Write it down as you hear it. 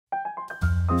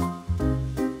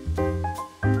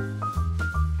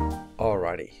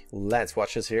everybody. Let's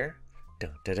watch this here.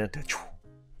 Dun, dun, dun, dun.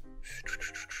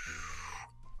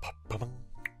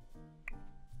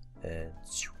 And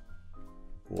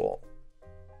cool.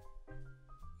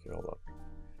 Okay, hold on.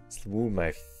 Let's move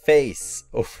my face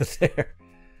over there.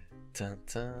 Dun,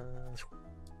 dun.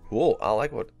 Cool. I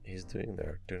like what he's doing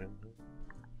there.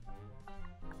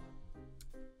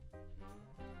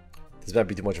 This might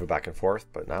be too much of a back and forth,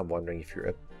 but now I'm wondering if you're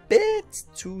a bit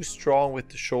too strong with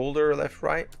the shoulder, left,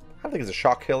 right. I think it's a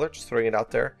shock killer, just throwing it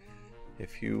out there.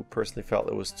 If you personally felt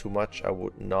it was too much, I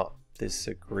would not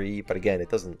disagree. But again, it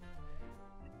doesn't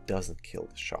kill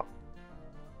the shot.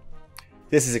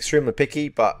 This is extremely picky,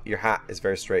 but your hat is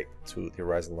very straight to the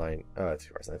horizon line, to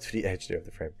the edge there of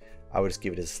the frame. I would just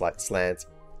give it a slight slant,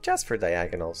 just for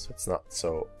diagonals, so it's not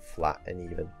so flat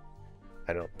and even.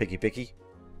 I don't know, picky.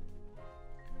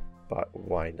 But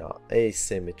why not?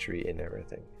 Asymmetry in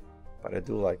everything. But I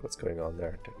do like what's going on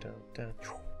there. Dun, dun, dun.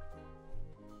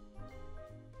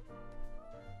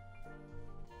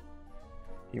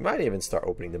 You might even start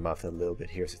opening the mouth a little bit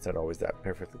here, so it's not always that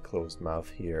perfectly closed mouth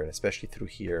here, and especially through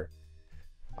here.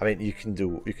 I mean, you can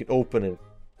open it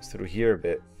through here a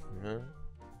bit,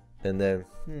 and then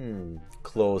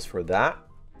close for that,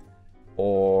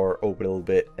 or open a little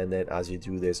bit, and then as you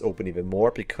do this, open even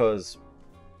more because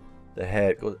the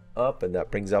head goes up, and that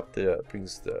brings the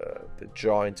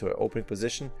jaw into an opening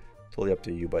position. Totally up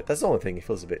to you, but that's the only thing. It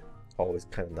feels a bit always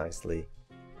kind of nicely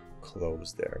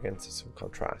closed there. Again, it's some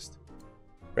contrast.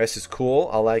 Rest is cool.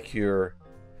 I like your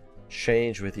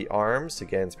change with the arms.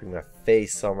 Again, let's bring my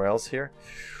face somewhere else here.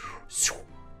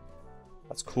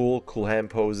 That's cool. Cool hand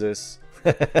poses.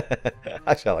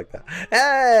 Actually, I like that.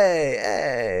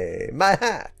 Hey, my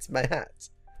hat.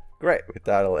 Great. With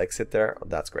that, I'll exit there. Oh,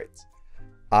 that's great.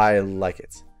 I like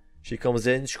it. She comes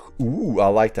in. Ooh, I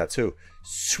like that too.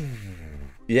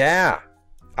 Yeah,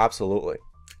 absolutely.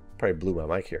 Probably blew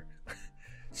my mic here.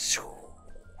 It's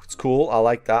cool. I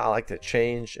like that. I like the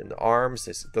change in the arms.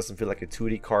 It doesn't feel like a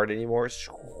 2D card anymore.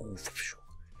 I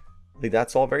think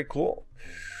that's all very cool.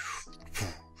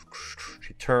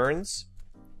 She turns.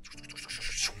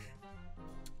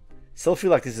 Still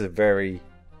feel like this is a very,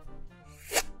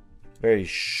 very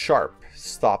sharp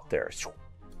stop there.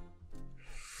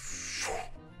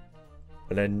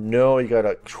 And I know you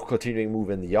gotta continue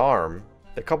moving the arm.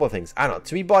 A couple of things. I don't know.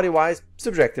 To me, body-wise,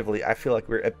 subjectively, I feel like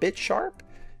we're a bit sharp.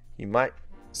 You might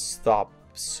stop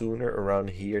sooner around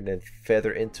here and then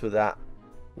feather into that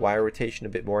wire rotation a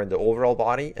bit more in the overall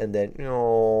body, and then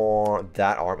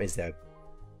that arm is a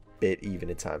bit even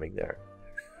in timing there.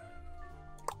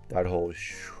 That whole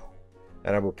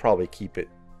and I will probably keep it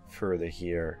further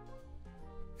here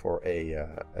for a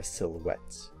silhouette.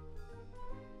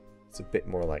 It's a bit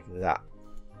more like that.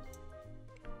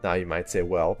 Now you might say,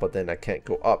 well, but then I can't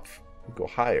go up, go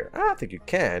higher. I don't think you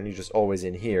can. You're just always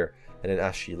in here, and then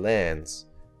as she lands,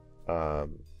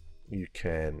 you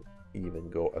can even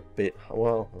go a bit,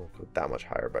 well, I won't go that much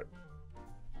higher, but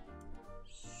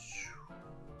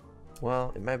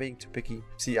well, am I being too picky?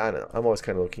 See, I don't know. I'm always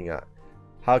kind of looking at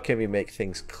how can we make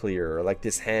things clearer, like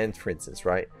this hand, for instance,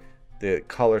 right? The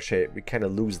color shape, we kind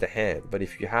of lose the hand, but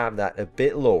if you have that a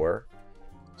bit lower,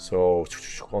 so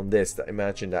on this,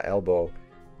 imagine that elbow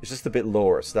is just a bit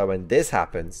lower, so that when this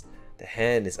happens, the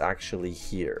hand is actually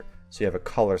here, so you have a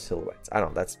color silhouette. I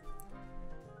don't know,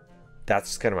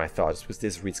 that's kind of my thought, just because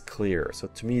this reads clearer. So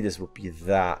to me, this would be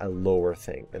a lower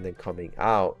thing, and then coming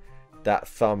out, that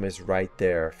thumb is right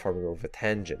there forming over a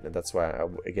tangent, and that's why I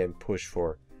again push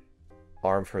for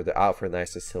arm further out for a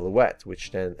nicer silhouette,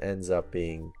 which then ends up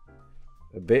being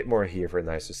a bit more here for a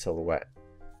nicer silhouette.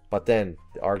 But then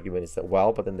the argument is that,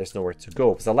 well, but then there's nowhere to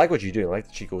go, because I like what you're doing. I like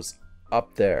that she goes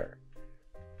up there,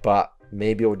 but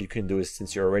maybe what you can do is,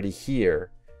 since you're already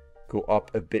here, go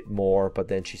up a bit more, but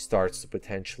then she starts to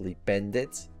potentially bend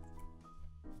it.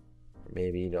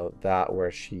 Maybe, you know, that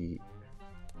where she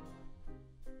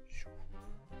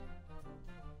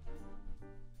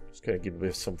just gonna give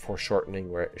it some foreshortening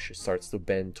where she starts to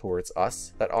bend towards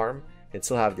us, that arm, and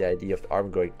still have the idea of the arm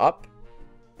going up,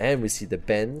 and we see the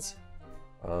bend,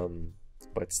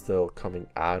 but still coming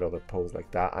out of a pose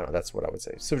like that. I don't know, that's what I would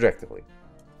say subjectively.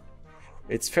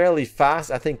 It's fairly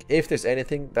fast. I think if there's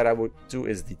anything that I would do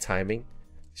is the timing.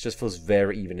 It just feels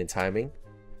very even in timing.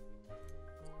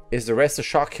 Is the rest a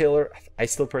shock killer? I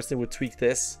still personally would tweak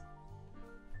this.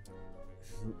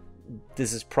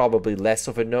 This is probably less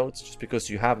of a note, just because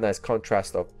you have nice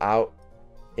contrast of out,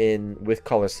 in, with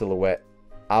color silhouette,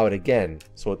 out again.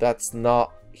 So that's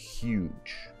not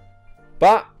huge.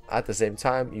 But at the same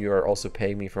time, you're also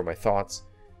paying me for my thoughts,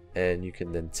 and you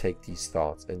can then take these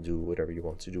thoughts and do whatever you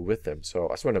want to do with them. So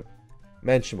I just want to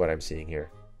mention what I'm seeing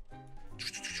here.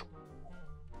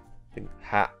 I think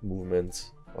hat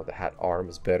movement, or the hat arm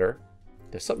is better.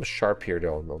 There's something sharp here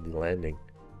though on the landing.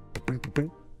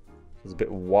 It's a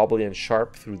bit wobbly and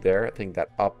sharp through there. I think that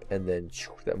up and then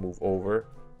that move over.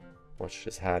 Watch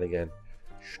this hat again.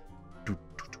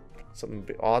 Something a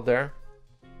bit odd there.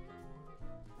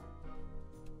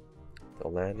 The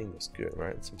landing was good,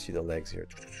 right? Let's see the legs here.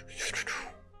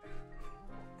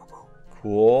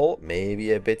 Cool.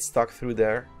 Maybe a bit stuck through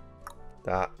there.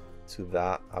 That to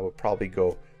that. I would probably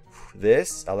go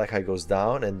this. I like how it goes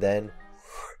down and then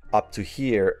up to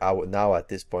here. I would now at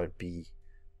this point be,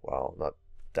 well, not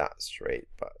that straight,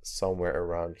 but somewhere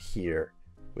around here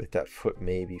with that foot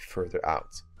maybe further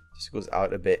out. Just goes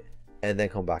out a bit and then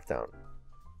come back down.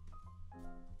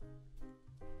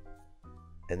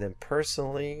 And then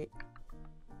personally,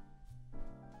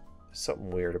 something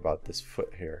weird about this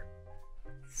foot here.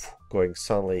 Going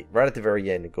suddenly, right at the very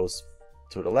end, it goes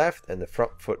to the left and the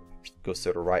front foot goes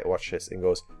to the right. Watch this, and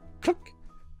goes click.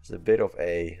 There's a bit of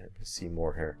a, let me see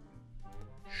more here.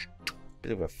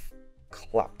 Bit of a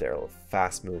clap there, a little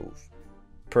fast move.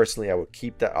 Personally, I would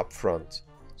keep that up front,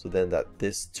 so then that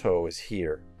this toe is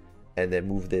here, and then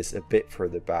move this a bit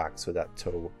further back so that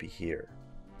toe would be here.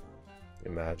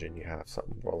 Imagine you have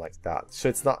something more like that. So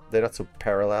it's not, they're not so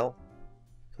parallel.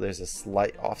 So there's a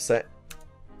slight offset,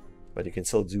 but you can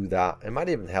still do that. It might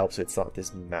even help so it's not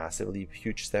this massively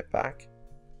huge step back.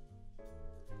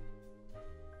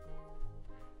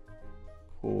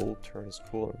 Cool, turn is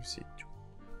cool. Let me see.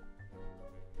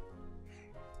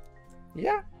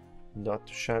 Yeah, not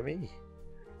too shabby.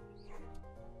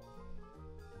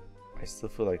 I still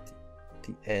feel like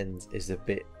the end is a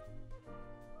bit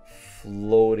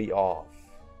floaty off,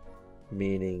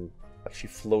 meaning like she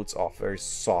floats off very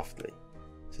softly.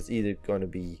 So it's either going to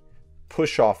be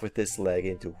push off with this leg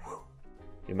into,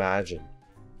 imagine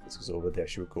this goes over there,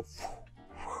 she would go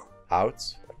out.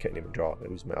 I can't even draw, I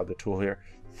use my other tool here.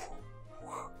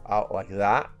 Out like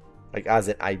that, like as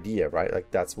an idea, right? Like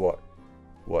that's what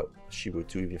she would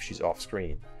do even if she's off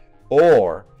screen.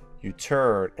 Or you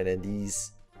turn and then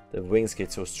the wings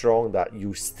get so strong that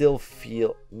you still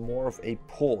feel more of a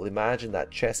pull. Imagine that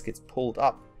chest gets pulled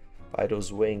up by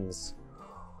those wings,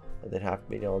 and then have,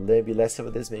 you know, maybe less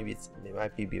of this. Maybe it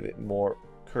might be a bit more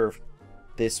curved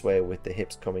this way with the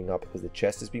hips coming up because the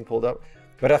chest is being pulled up.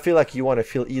 But I feel like you want to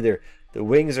feel either the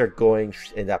wings are going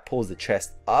and that pulls the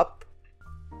chest up,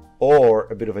 or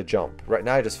a bit of a jump. Right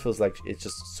now it just feels like it's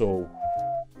just so,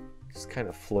 it's kind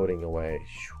of floating away.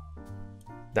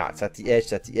 Now it's at the edge,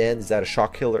 it's at the end. Is that a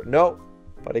shock killer? No,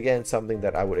 but again, something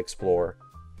that I would explore.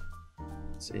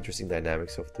 It's interesting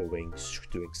dynamics of the wings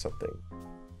doing something.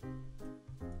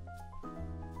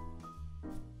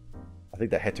 I think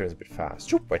that head turn is a bit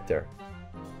fast. Right there.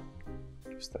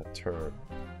 Just that turn.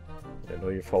 I know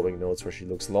you're following notes where she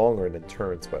looks longer and then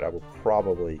turns, but I will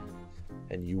probably,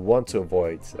 and you want to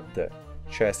avoid that the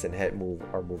chest and head move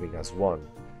are moving as one.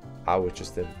 I would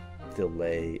just then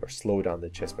delay or slow down the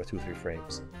chest by 2-3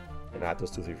 frames and add those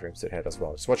 2-3 frames to the head as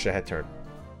well. Just watch the head turn.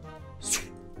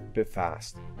 A bit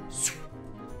fast.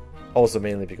 Also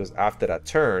mainly because after that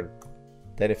turn,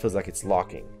 then it feels like it's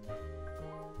locking.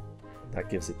 That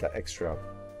gives it that extra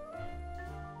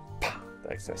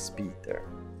speed there.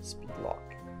 Speed lock.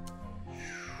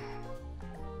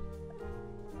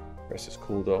 Rest is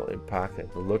cool though. Impact and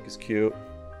the look is cute.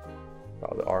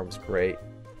 Wow, the arm's great.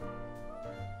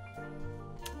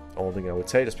 Only thing I would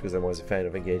say, just because I'm always a fan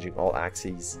of engaging all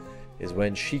axes, is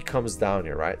when she comes down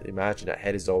here, right? Imagine that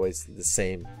head is always the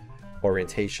same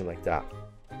orientation like that.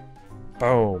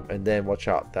 Boom! And then watch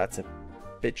out, that's a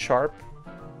bit sharp.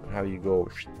 How you go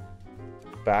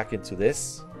back into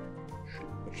this.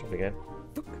 Watch it again.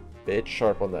 Bit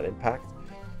sharp on that impact.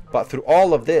 But through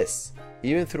all of this,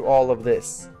 even through all of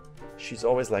this, she's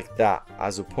always like that,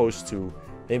 as opposed to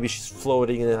maybe she's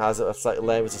floating and it has a slight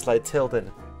land with a slight tilt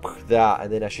and that,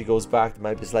 and then as she goes back there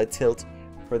might be a slight tilt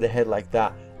for the head like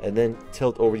that, and then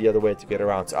tilt over the other way to get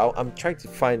around. So I'm trying to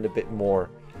find a bit more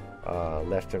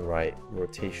left and right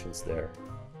rotations there,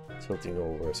 tilting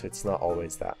over, so it's not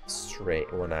always that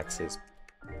straight one axis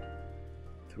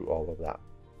through all of that.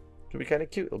 Could be kind of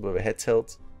cute, a little bit of a head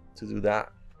tilt to do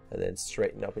that, and then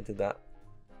straighten up into that.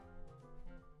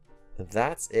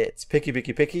 That's it. It's picky,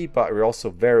 picky, picky, but we're also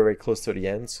very, very close to the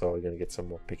end, so we're gonna get some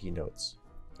more picky notes.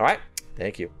 All right,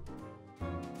 thank you.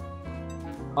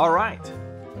 All right,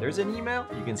 there's an email.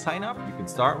 You can sign up. You can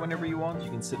start whenever you want.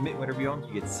 You can submit whenever you want.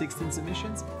 You get 16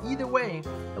 submissions. Either way,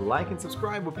 a like and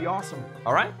subscribe would be awesome.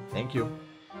 All right, thank you.